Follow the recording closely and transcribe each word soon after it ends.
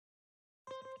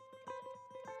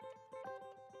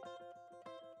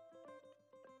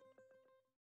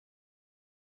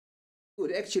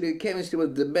Actually, chemistry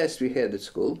was the best we had at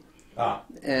school. Ah.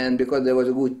 And because there was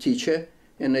a good teacher,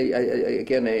 and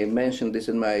I mentioned this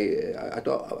in my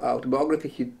autobiography,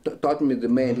 he taught me the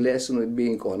main lesson of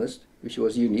being honest, which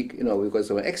was unique, you know, because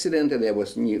of an accident, and I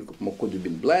could have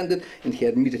been blinded, and he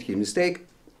admitted his mistake.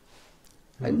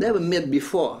 I never met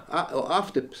before or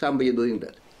after somebody doing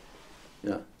that.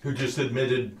 Yeah. Who just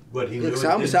admitted what he knew.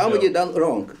 Somebody done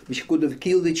wrong, which could have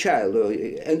killed the child,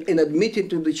 and admitting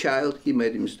to the child he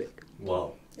made a mistake.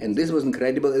 Wow. And this was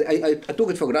incredible. I took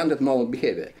it for granted, normal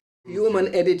behavior. Human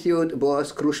attitude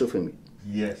was crucial for me.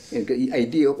 Yes. The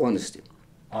idea of honesty.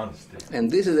 Honesty.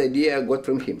 And this is the idea I got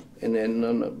from him, and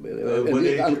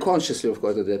unconsciously, of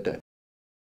course, at that time.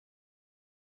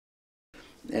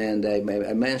 And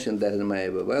I mentioned that in my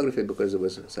biography because there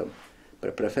was some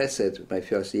professor at my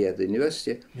first year at the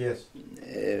university, yes,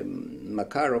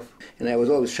 Makarov, and I was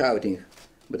always shouting,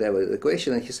 but I was the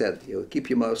question, and he said, "You keep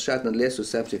your mouth shut unless you have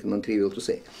something non-trivial to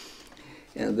say."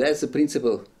 And that's the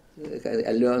principle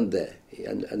I learned there.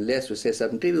 Unless you say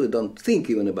something trivial, don't think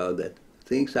even about that.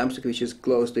 Think something which is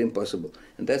close to impossible,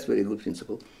 and that's a very good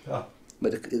principle. Ah.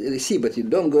 But you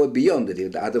don't go beyond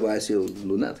it, otherwise you'll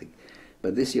do nothing.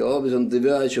 But this, you're always on the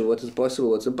verge of what is possible,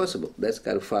 what's impossible. That's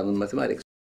kind of fun in mathematics.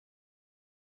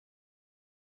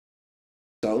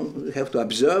 So you have to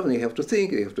observe, and you have to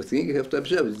think, you have to think, you have to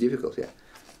observe. It's difficult, yeah.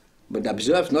 But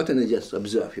observe, not only just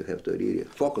observe, you have to really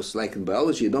focus. Like in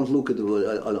biology, you don't look at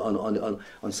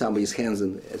on somebody's hands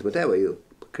and whatever. You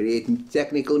create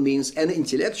technical means and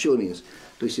intellectual means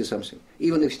to see something.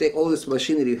 Even if you take all this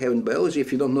machinery you have in biology,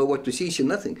 if you don't know what to see, you see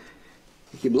nothing.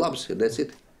 He blobs, that's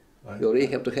it. Right. You already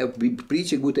have to have a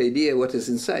pretty good idea what is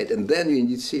inside, and then you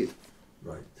indeed see it.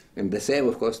 Right. And the same,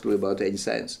 of course, true about any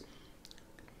science.